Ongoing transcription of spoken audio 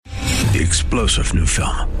The explosive new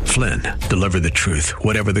film, Flynn, deliver the truth,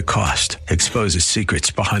 whatever the cost, exposes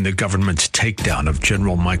secrets behind the government's takedown of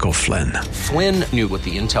General Michael Flynn. Flynn knew what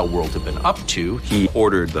the intel world had been up to. He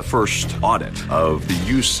ordered the first audit of the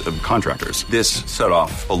use of contractors. This set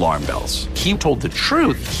off alarm bells. He told the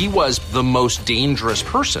truth. He was the most dangerous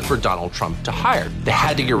person for Donald Trump to hire. They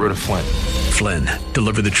had to get rid of Flynn. Flynn,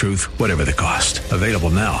 deliver the truth, whatever the cost. Available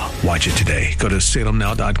now. Watch it today. Go to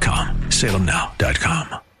salemnow.com.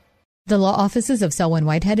 salemnow.com. The law offices of Selwyn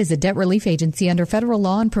Whitehead is a debt relief agency under federal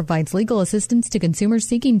law and provides legal assistance to consumers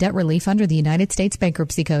seeking debt relief under the United States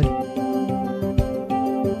Bankruptcy Code.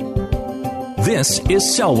 This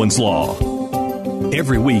is Selwyn's Law.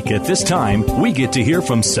 Every week at this time, we get to hear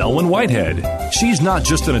from Selwyn Whitehead. She's not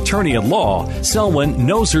just an attorney at law. Selwyn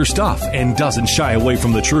knows her stuff and doesn't shy away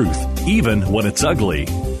from the truth, even when it's ugly.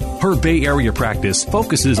 Her Bay Area practice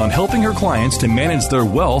focuses on helping her clients to manage their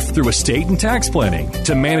wealth through estate and tax planning,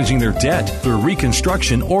 to managing their debt through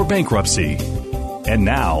reconstruction or bankruptcy. And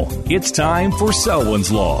now, it's time for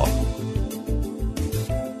Selwyn's Law.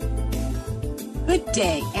 Good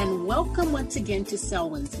day, and welcome once again to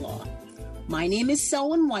Selwyn's Law. My name is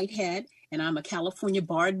Selwyn Whitehead, and I'm a California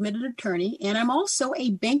bar-admitted attorney, and I'm also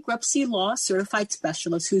a bankruptcy law certified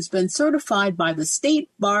specialist who's been certified by the State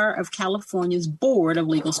Bar of California's Board of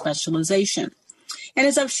Legal Specialization. And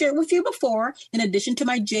as I've shared with you before, in addition to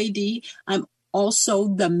my JD, I'm also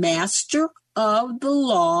the master of the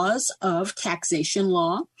laws of taxation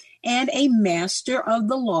law and a master of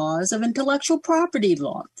the laws of intellectual property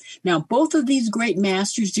law. Now, both of these great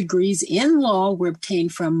master's degrees in law were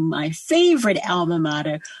obtained from my favorite alma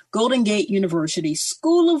mater, Golden Gate University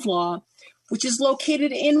School of Law, which is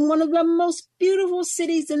located in one of the most beautiful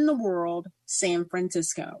cities in the world, San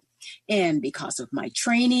Francisco. And because of my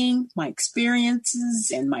training, my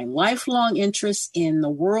experiences, and my lifelong interest in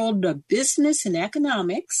the world of business and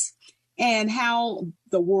economics, and how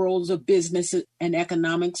the worlds of business and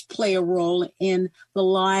economics play a role in the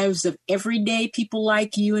lives of everyday people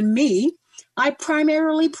like you and me, I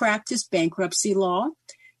primarily practice bankruptcy law,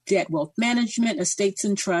 debt wealth management, estates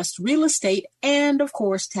and trust, real estate, and of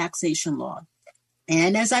course, taxation law.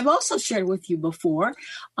 And as I've also shared with you before,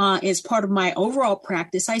 as part of my overall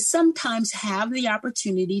practice, I sometimes have the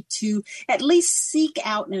opportunity to at least seek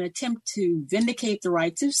out and attempt to vindicate the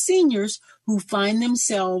rights of seniors who find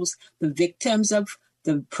themselves the victims of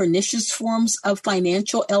the pernicious forms of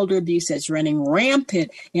financial elder abuse that's running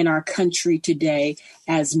rampant in our country today,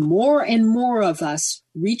 as more and more of us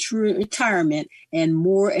reach retirement and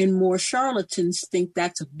more charlatans think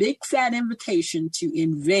that's a big fat invitation to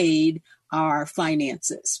invade our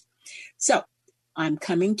finances. So I'm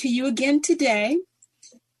coming to you again today,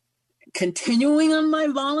 continuing on my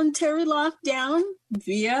voluntary lockdown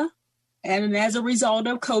and as a result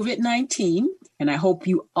of COVID-19. And I hope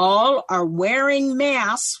you all are wearing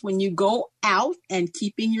masks when you go out and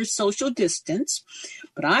keeping your social distance.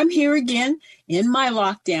 But I'm here again in my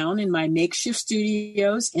lockdown, in my makeshift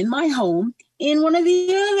studios, in my home, in one of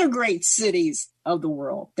the other great cities of the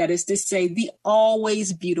world. That is to say, the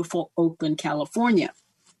always beautiful Oakland, California.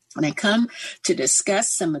 And I come to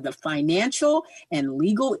discuss some of the financial and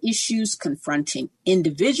legal issues confronting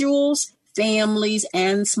individuals, families,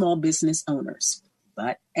 and small business owners.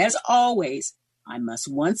 But as always, I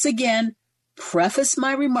must once again preface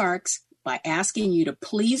my remarks by asking you to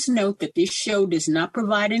please note that this show does not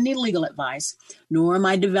provide any legal advice, nor am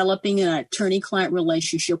I developing an attorney-client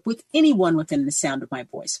relationship with anyone within the sound of my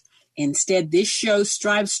voice. Instead, this show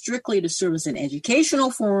strives strictly to serve as an educational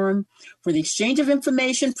forum for the exchange of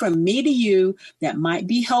information from me to you that might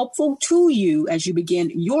be helpful to you as you begin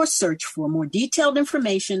your search for more detailed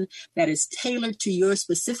information that is tailored to your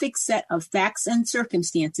specific set of facts and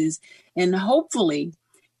circumstances, and hopefully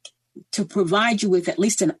to provide you with at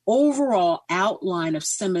least an overall outline of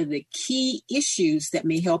some of the key issues that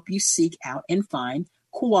may help you seek out and find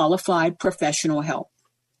qualified professional help.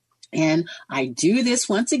 And I do this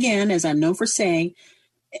once again, as I'm known for saying,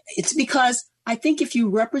 it's because I think if you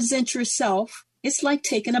represent yourself, it's like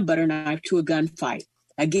taking a butter knife to a gunfight.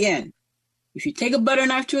 Again, if you take a butter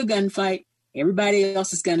knife to a gunfight, everybody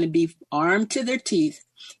else is going to be armed to their teeth.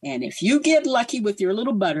 And if you get lucky with your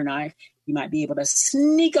little butter knife, you might be able to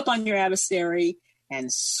sneak up on your adversary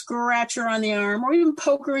and scratch her on the arm or even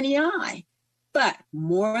poke her in the eye. But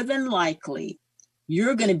more than likely,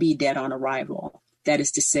 you're going to be dead on arrival. That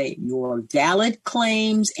is to say, your valid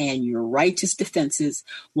claims and your righteous defenses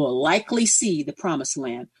will likely see the promised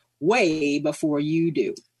land way before you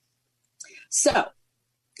do. So,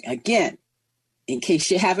 again, in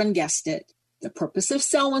case you haven't guessed it, the purpose of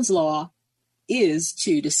Selwyn's Law is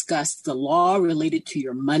to discuss the law related to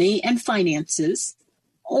your money and finances,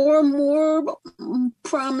 or more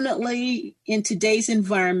prominently in today's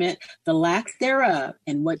environment, the lack thereof,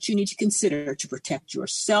 and what you need to consider to protect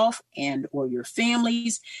yourself and or your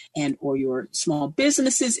families and or your small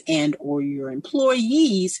businesses and or your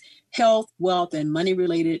employees' health, wealth, and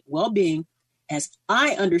money-related well-being, as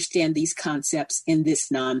I understand these concepts in this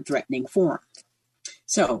non-threatening form.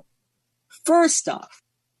 So, first off,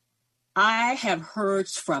 I have heard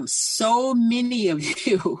from so many of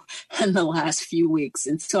you in the last few weeks.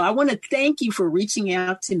 And so I want to thank you for reaching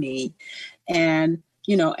out to me and,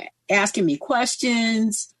 asking me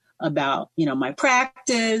questions about, my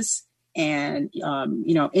practice and,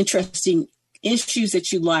 interesting issues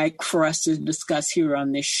that you like for us to discuss here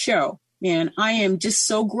on this show. And I am just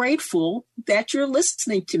so grateful that you're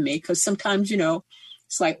listening to me, because sometimes,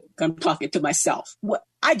 it's like I'm talking to myself. Well,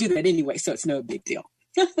 I do that anyway, so it's no big deal.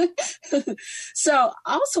 So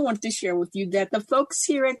I also wanted to share with you that the folks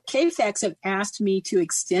here at KFAX have asked me to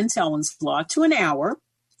extend Selwyn's Law to an hour.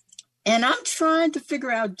 And I'm trying to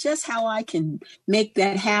figure out just how I can make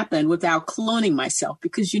that happen without cloning myself,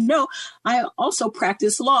 because, I also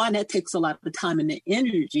practice law, and that takes a lot of time and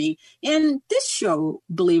energy. And this show,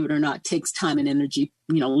 believe it or not, takes time and energy,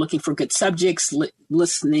 looking for good subjects,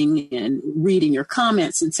 listening and reading your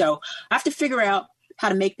comments. And so I have to figure out how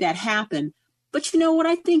to make that happen. But you know what?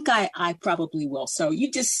 I think I probably will. So you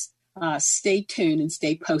just stay tuned and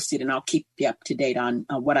stay posted, and I'll keep you up to date on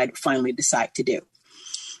what I finally decide to do.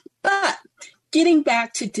 But getting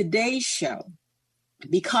back to today's show,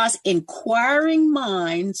 because inquiring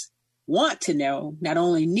minds want to know, not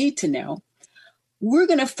only need to know, we're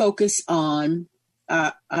going to focus on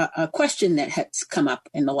a question that has come up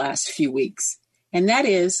in the last few weeks. And that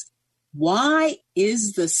is, why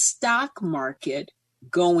is the stock market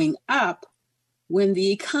going up when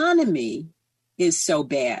the economy is so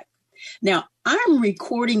bad? Now, I'm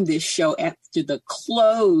recording this show after the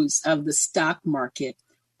close of the stock market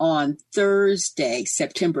on Thursday,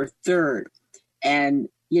 September 3rd. And,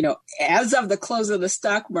 as of the close of the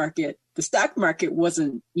stock market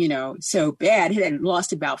wasn't, so bad. It had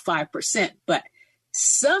lost about 5%. But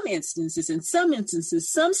some instances,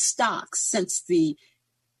 some stocks since the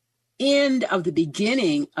end of the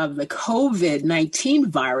beginning of the COVID-19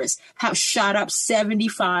 virus have shot up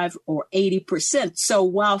 75 or 80%. So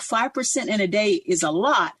while 5% in a day is a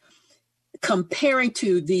lot, comparing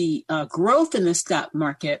to the growth in the stock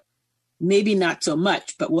market, maybe not so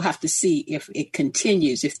much, but we'll have to see if it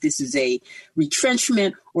continues, if this is a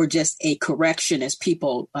retrenchment or just a correction as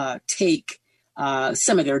people take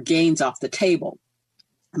some of their gains off the table.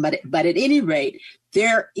 But at any rate,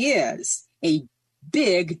 there is a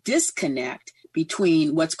big disconnect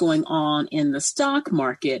between what's going on in the stock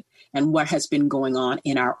market and what has been going on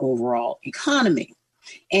in our overall economy.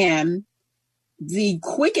 And the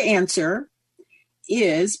quick answer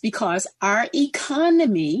is because our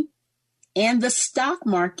economy and the stock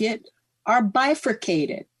market are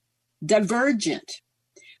bifurcated, divergent,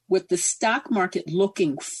 with the stock market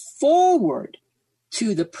looking forward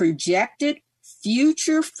to the projected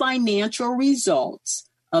future financial results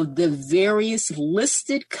of the various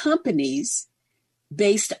listed companies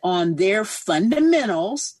based on their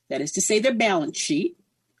fundamentals, that is to say their balance sheet,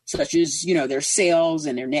 such as, their sales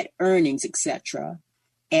and their net earnings, etc.,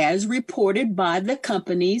 as reported by the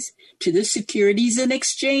companies to the Securities and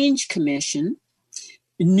Exchange Commission.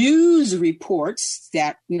 News reports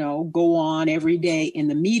that, go on every day in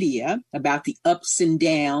the media about the ups and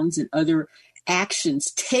downs and other actions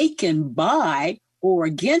taken by or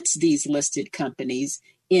against these listed companies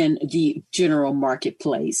in the general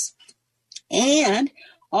marketplace. And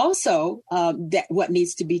also, that what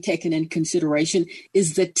needs to be taken in consideration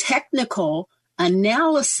is the technical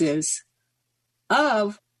analysis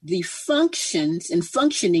of the functions and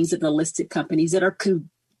functionings of the listed companies that are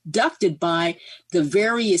conducted by the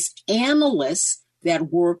various analysts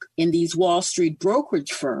that work in these Wall Street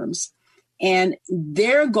brokerage firms. And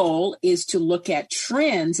their goal is to look at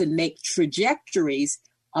trends and make trajectories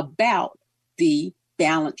about the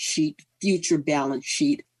balance sheet, future balance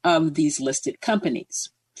sheet of these listed companies.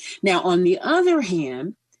 Now, on the other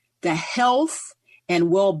hand, the health and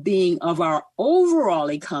well-being of our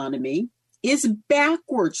overall economy is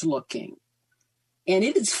backwards looking, and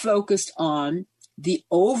it is focused on the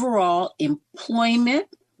overall employment,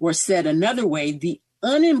 or said another way, the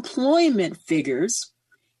unemployment figures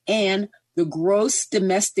and the gross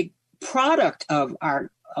domestic product of our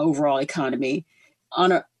overall economy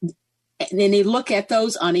and then they look at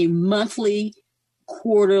those on a monthly,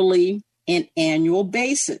 quarterly, and annual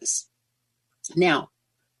basis. Now,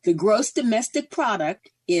 the gross domestic product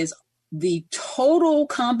is the total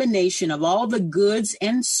combination of all the goods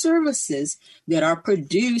and services that are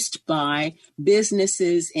produced by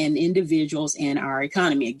businesses and individuals in our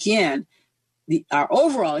economy. Again, our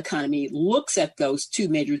overall economy looks at those two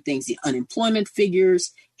major things, the unemployment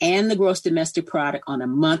figures and the gross domestic product on a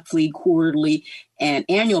monthly, quarterly, and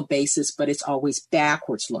annual basis, but it's always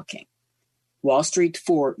backwards looking. Wall Street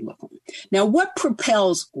forward looking. Now, what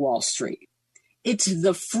propels Wall Street? It's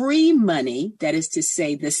the free money, that is to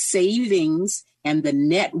say, the savings and the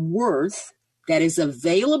net worth that is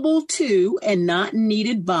available to and not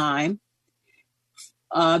needed by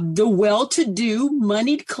the well-to-do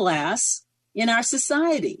moneyed class in our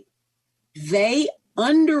society. They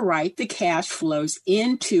underwrite the cash flows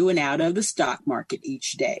into and out of the stock market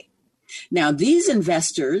each day. Now, these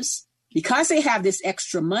investors, because they have this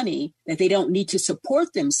extra money that they don't need to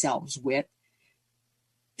support themselves with,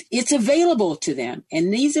 it's available to them.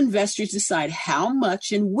 And these investors decide how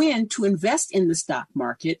much and when to invest in the stock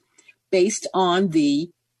market based on the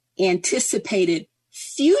anticipated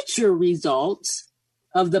future results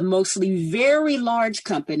of the mostly very large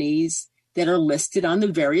companies that are listed on the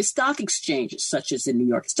various stock exchanges, such as the New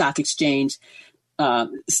York Stock Exchange,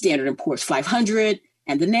 Standard & Poor's 500,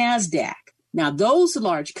 and the NASDAQ. Now, those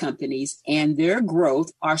large companies and their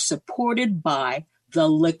growth are supported by the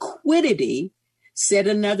liquidity. Said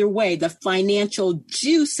another way, the financial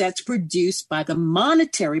juice that's produced by the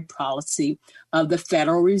monetary policy of the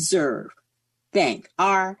Federal Reserve Bank,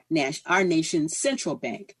 our nation's central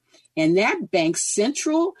bank. And that bank's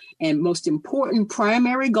central and most important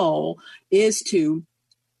primary goal is to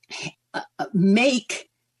make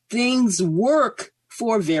things work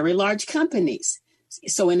for very large companies.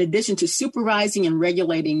 So in addition to supervising and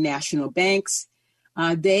regulating national banks,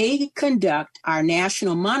 they conduct our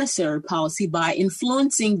national monetary policy by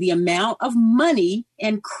influencing the amount of money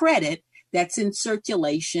and credit that's in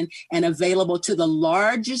circulation and available to the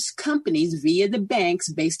largest companies via the banks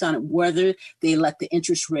based on whether they let the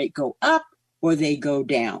interest rate go up or they go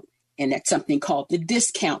down. And that's something called the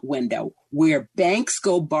discount window, where banks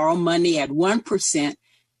go borrow money at 1%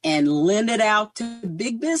 and lend it out to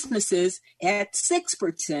big businesses at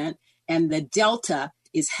 6%. And the delta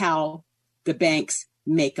is how the banks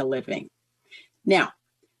make a living. Now,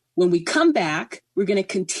 when we come back, we're going to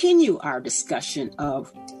continue our discussion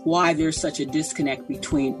of why there's such a disconnect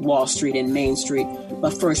between Wall Street and Main Street.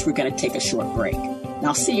 But first, we're going to take a short break. And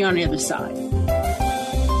I'll see you on the other side.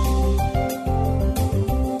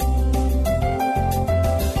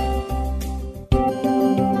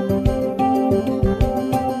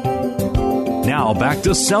 Now back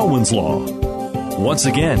to Selwyn's Law. Once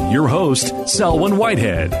again, your host, Selwyn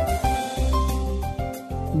Whitehead.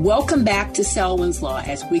 Welcome back to Selwyn's Law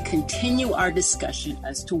as we continue our discussion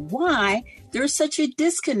as to why there's such a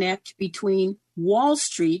disconnect between Wall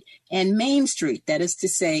Street and Main Street. That is to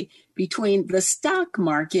say, between the stock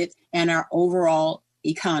market and our overall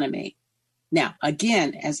economy. Now,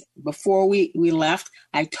 again, as before we left,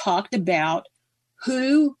 I talked about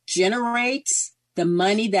who generates the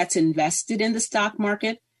money that's invested in the stock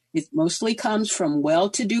market. It mostly comes from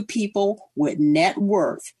well-to-do people with net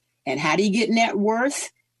worth. And how do you get net worth?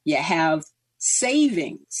 You have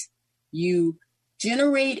savings. You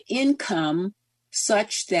generate income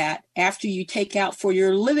such that after you take out for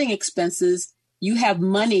your living expenses, you have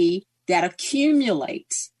money that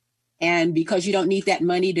accumulates. And because you don't need that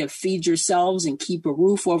money to feed yourselves and keep a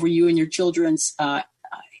roof over you and your children's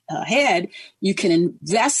head, you can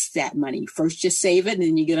invest that money. First, you save it, and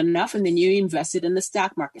then you get enough, and then you invest it in the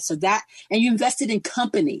stock market. So that, and you invest it in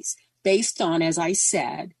companies based on, as I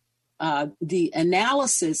said, the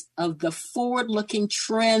analysis of the forward-looking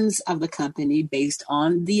trends of the company based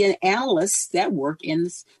on the analysts that work in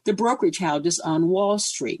the brokerage houses on Wall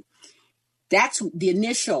Street. That's the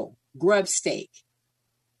initial grub stake.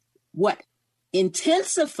 What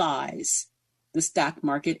intensifies the stock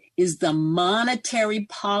market is the monetary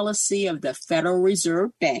policy of the Federal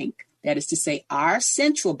Reserve Bank, that is to say, our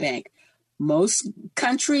central bank. Most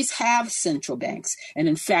countries have central banks. And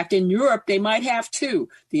in fact, in Europe, they might have two,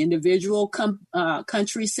 the individual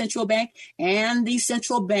country's central bank and the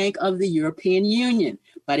central bank of the European Union.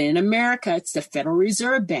 But in America, it's the Federal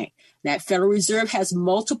Reserve Bank. That Federal Reserve has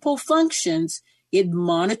multiple functions. It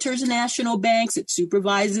monitors national banks. It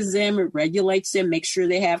supervises them. It regulates them, makes sure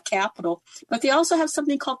they have capital. But they also have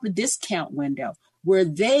something called the discount window, where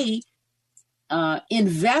they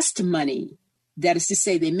invest money. That is to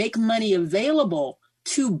say, they make money available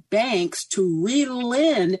to banks to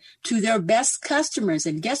re-lend to their best customers.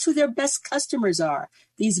 And guess who their best customers are?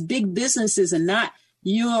 These big businesses, and not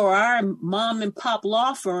you or our mom and pop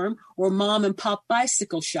law firm or mom and pop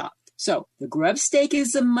bicycle shop. So the grub stake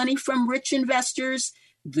is the money from rich investors.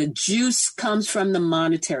 The juice comes from the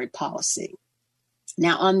monetary policy.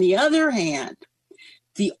 Now, on the other hand,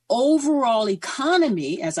 the overall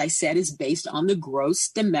economy, as I said, is based on the gross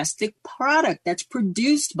domestic product that's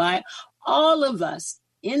produced by all of us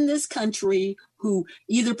in this country who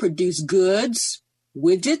either produce goods,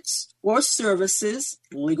 widgets, or services,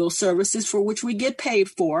 legal services for which we get paid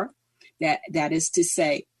for. That is to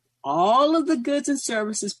say, all of the goods and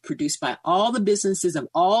services produced by all the businesses of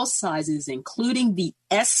all sizes, including the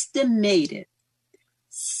estimated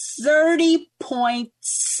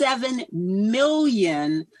 30.7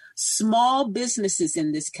 million small businesses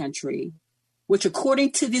in this country, which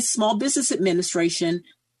according to the Small Business Administration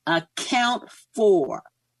account for,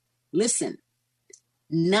 listen,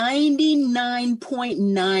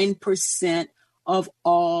 99.9% of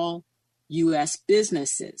all U.S.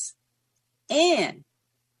 businesses. And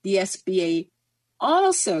the SBA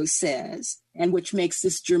also says, and which makes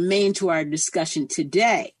this germane to our discussion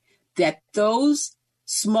today, that those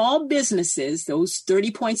small businesses, those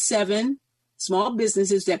 30.7 small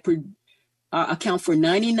businesses that account for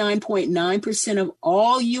 99.9% of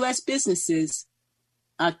all U.S. businesses,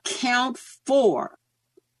 account for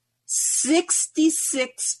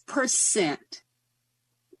 66%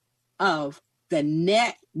 of the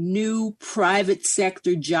net new private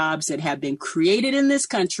sector jobs that have been created in this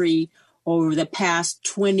country over the past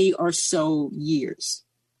 20 or so years.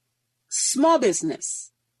 Small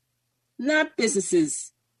business, not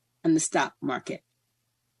businesses in the stock market.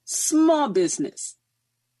 Small business.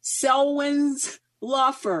 Selwyn's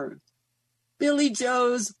Law Firm, Billy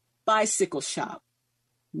Joe's Bicycle Shop,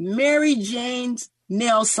 Mary Jane's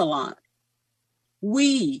Nail Salon.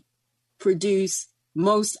 We produce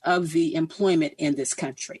most of the employment in this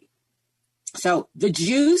country. So the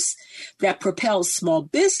juice that propels small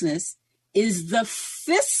business is the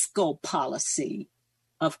fiscal policy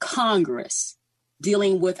of Congress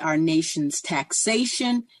dealing with our nation's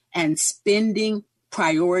taxation and spending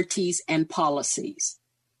priorities and policies.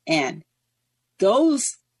 And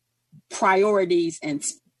those priorities and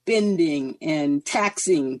spending and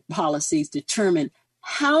taxing policies determine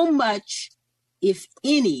how much, if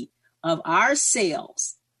any, of our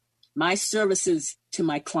sales, my services to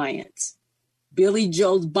my clients, Billy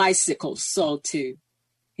Joe's bicycles sold to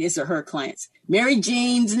his or her clients, Mary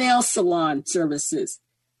Jane's nail salon services,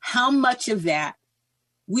 how much of that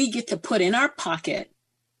we get to put in our pocket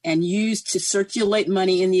and use to circulate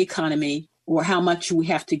money in the economy, or how much we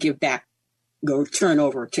have to give back, go turn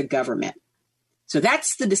over to government. So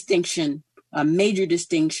that's the distinction, a major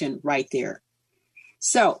distinction right there.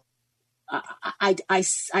 So I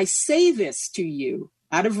say this to you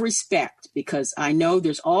out of respect, because I know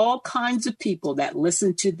there's all kinds of people that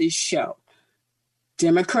listen to this show.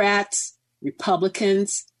 Democrats,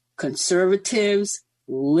 Republicans, conservatives,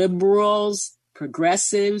 liberals,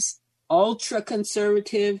 progressives,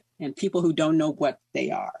 ultra-conservative, and people who don't know what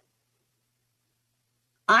they are.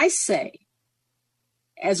 I say,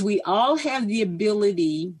 as we all have the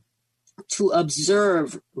ability to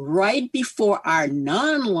observe right before our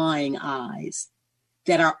non-lying eyes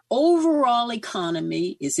that our overall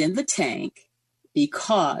economy is in the tank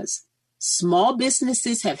because small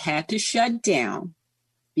businesses have had to shut down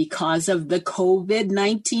because of the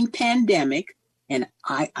COVID-19 pandemic. And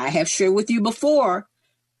I have shared with you before,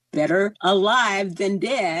 better alive than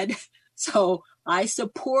dead. So I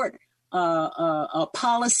support a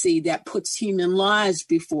policy that puts human lives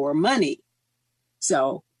before money.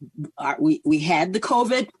 So we had the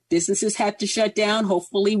COVID, businesses had to shut down.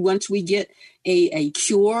 Hopefully, once we get a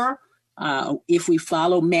cure, if we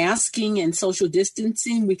follow masking and social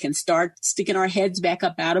distancing, we can start sticking our heads back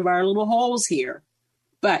up out of our little holes here.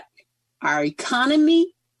 But our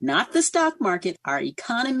economy, not the stock market, our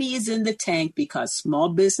economy is in the tank because small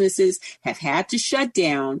businesses have had to shut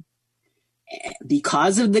down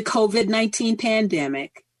because of the COVID-19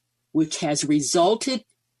 pandemic, which has resulted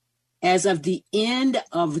as of the end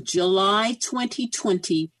of July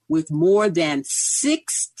 2020 with more than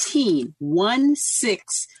 16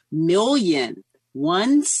 million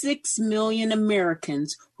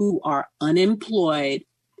Americans who are unemployed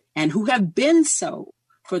and who have been so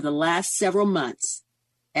for the last several months,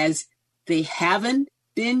 as they haven't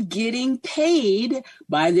been getting paid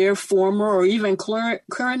by their former or even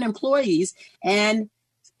current employees. And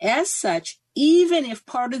as such, even if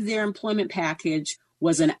part of their employment package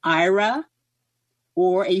was an IRA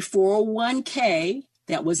or a 401k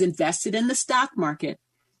that was invested in the stock market,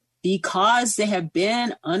 because they have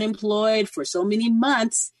been unemployed for so many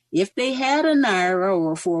months, if they had an IRA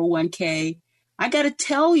or a 401k, I got to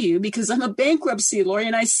tell you, because I'm a bankruptcy lawyer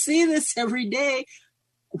and I see this every day,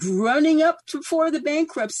 running up for the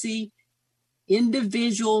bankruptcy,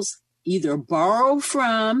 individuals either borrow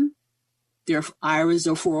from their IRAs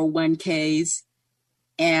or 401ks,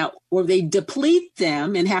 or they deplete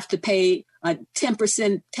them and have to pay a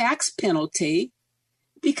 10% tax penalty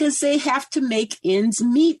because they have to make ends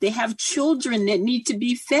meet. They have children that need to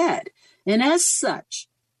be fed. And as such,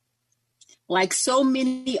 like so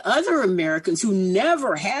many other Americans who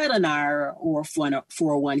never had an IRA or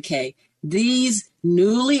 401k, these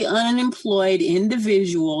newly unemployed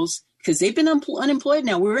individuals, because they've been unemployed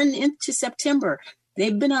now, we're into September,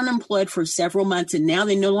 they've been unemployed for several months, and now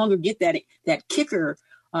they no longer get that kicker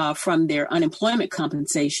from their unemployment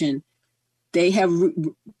compensation. They have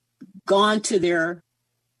gone to their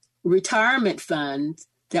retirement funds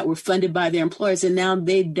that were funded by their employers, and now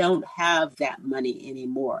they don't have that money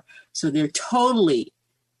anymore. So they're totally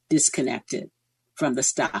disconnected from the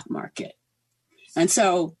stock market. And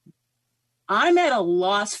so I'm at a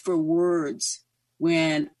loss for words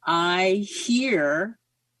when I hear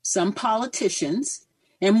some politicians,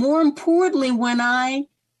 and more importantly, when I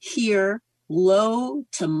hear low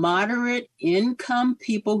to moderate income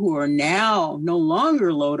people who are now no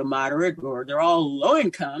longer low to moderate, or they're all low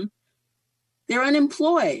income, they're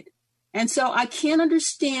unemployed. And so I can't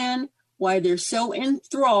understand why they're so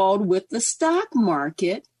enthralled with the stock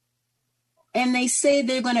market. And they say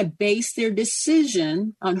they're going to base their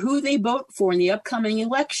decision on who they vote for in the upcoming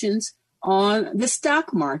elections on the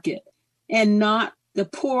stock market and not the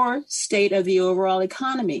poor state of the overall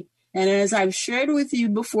economy. And as I've shared with you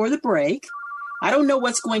before the break, I don't know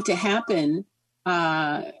what's going to happen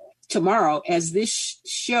tomorrow as this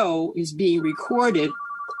show is being recorded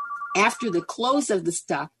after the close of the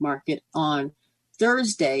stock market on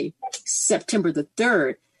Thursday, September the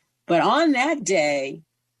 3rd. But on that day,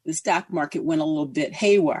 the stock market went a little bit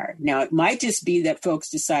haywire. Now, it might just be that folks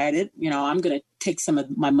decided, I'm going to take some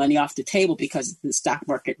of my money off the table because the stock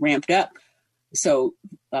market ramped up so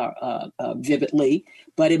vividly,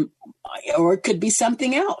 or it could be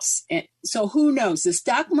something else. And so who knows? The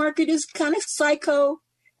stock market is kind of psycho,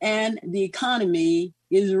 and the economy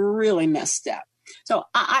is really messed up. So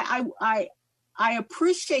I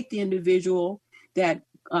appreciate the individual that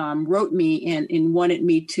wrote me and wanted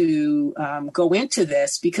me to go into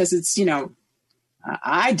this, because it's,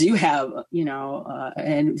 I do have,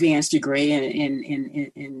 an advanced degree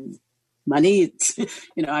in money. It's,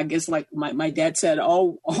 I guess like my dad said,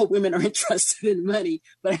 all women are interested in money,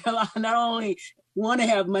 but I not only want to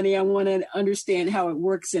have money, I want to understand how it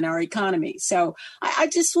works in our economy. So I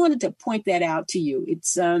just wanted to point that out to you.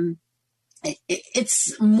 It's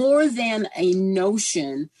more than a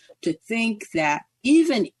notion to think that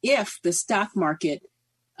even if the stock market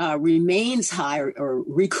remains high or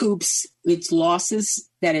recoups its losses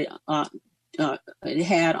that it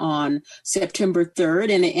had on September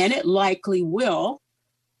 3rd, and it likely will,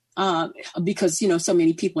 because, so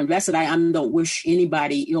many people invested. I don't wish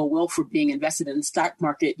anybody ill will for being invested in the stock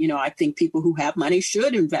market. I think people who have money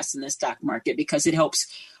should invest in the stock market because it helps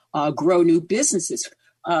grow new businesses.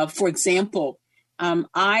 For example,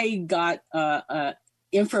 I got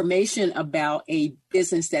information about a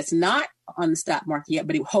business that's not on the stock market yet,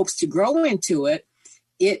 but it hopes to grow into it.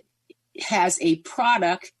 It has a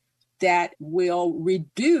product that will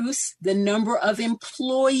reduce the number of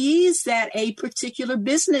employees that a particular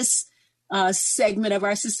business segment of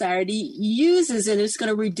our society uses, and it's going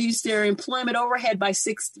to reduce their employment overhead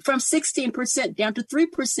from 16% down to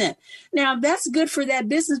 3%. Now, that's good for that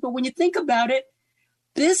business, but when you think about it,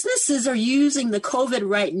 businesses are using the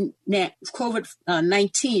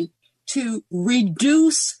COVID-19 to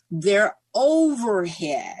reduce their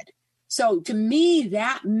overhead. So to me,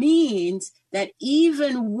 that means that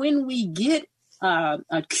even when we get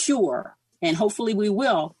a cure, and hopefully we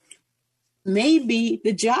will, maybe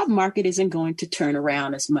the job market isn't going to turn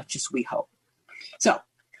around as much as we hope. So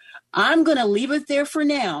I'm going to leave it there for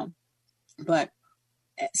now. But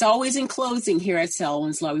it's always in closing here at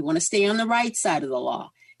Selwyn's Law, we want to stay on the right side of the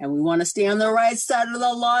law. And we want to stay on the right side of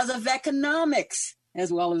the laws of economics,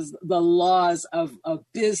 as well as the laws of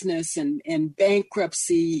business and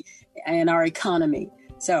bankruptcy and our economy.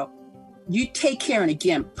 So you take care. And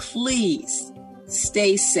again, please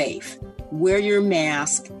stay safe, wear your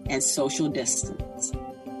mask, and social distance.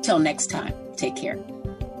 Till next time, take care.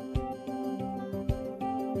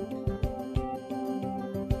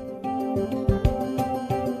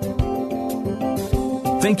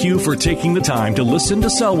 Thank you for taking the time to listen to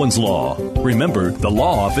Selwyn's Law. Remember, the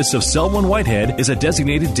Law Office of Selwyn Whitehead is a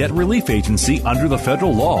designated debt relief agency under the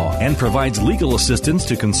federal law and provides legal assistance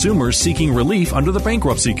to consumers seeking relief under the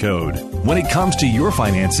Bankruptcy Code. When it comes to your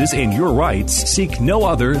finances and your rights, seek no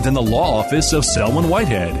other than the Law Office of Selwyn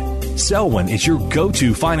Whitehead. Selwyn is your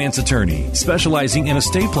go-to finance attorney, specializing in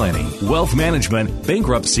estate planning, wealth management,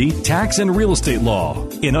 bankruptcy, tax, and real estate law.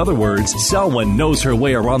 In other words, Selwyn knows her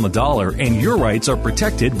way around the dollar, and your rights are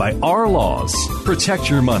protected by our laws. Protect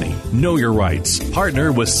your money. Know your rights.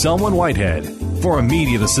 Partner with Selwyn Whitehead. For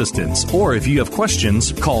immediate assistance, or if you have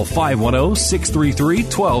questions, call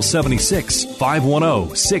 510-633-1276,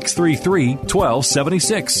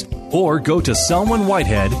 510-633-1276, or go to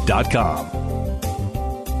selwynwhitehead.com.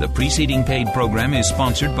 The preceding paid program is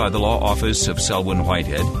sponsored by the Law Office of Selwyn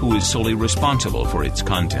Whitehead, who is solely responsible for its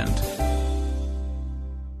content.